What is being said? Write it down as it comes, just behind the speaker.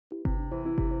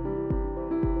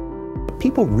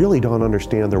people really don't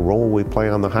understand the role we play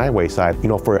on the highway side. You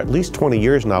know, for at least 20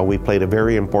 years now, we played a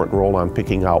very important role on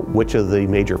picking out which of the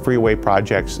major freeway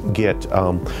projects get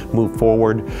moved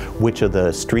forward, which of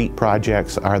the street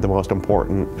projects are the most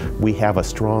important. We have a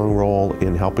strong role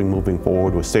in helping moving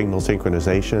forward with signal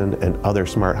synchronization and other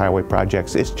smart highway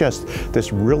projects. It's just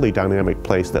this really dynamic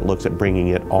place that looks at bringing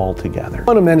it all together.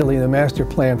 Fundamentally, the master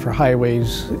plan for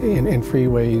highways and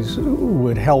freeways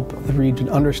would help the region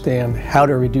understand how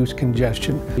to reduce congestion.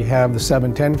 We have the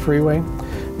 710 freeway,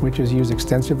 which is used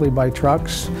extensively by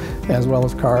trucks as well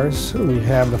as cars. We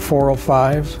have the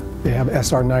 405, we have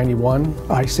SR 91,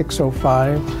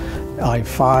 I-605,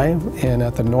 I-5, and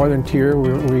at the northern tier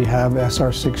we have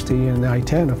SR 60 and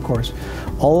I-10, of course.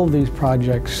 All of these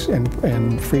projects and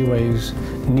freeways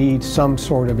need some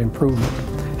sort of improvement.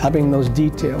 Having those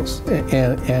details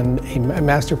and a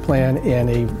master plan and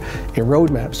a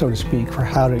roadmap, so to speak, for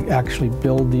how to actually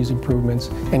build these improvements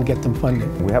and get them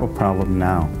funded. We have a problem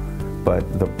now,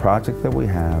 but the project that we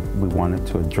have, we wanted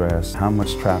to address how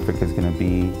much traffic is going to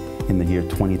be in the year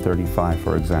 2035,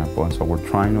 for example. And so we're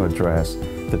trying to address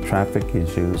the traffic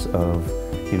issues of,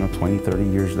 20, 30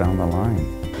 years down the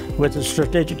line. With the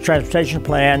strategic transportation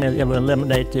plan, it will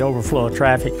eliminate the overflow of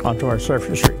traffic onto our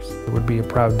surface streets. It would be a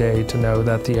proud day to know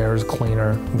that the air is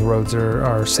cleaner, the roads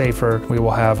are safer. We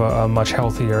will have a much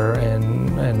healthier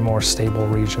and more stable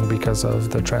region because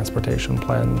of the transportation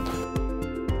plan.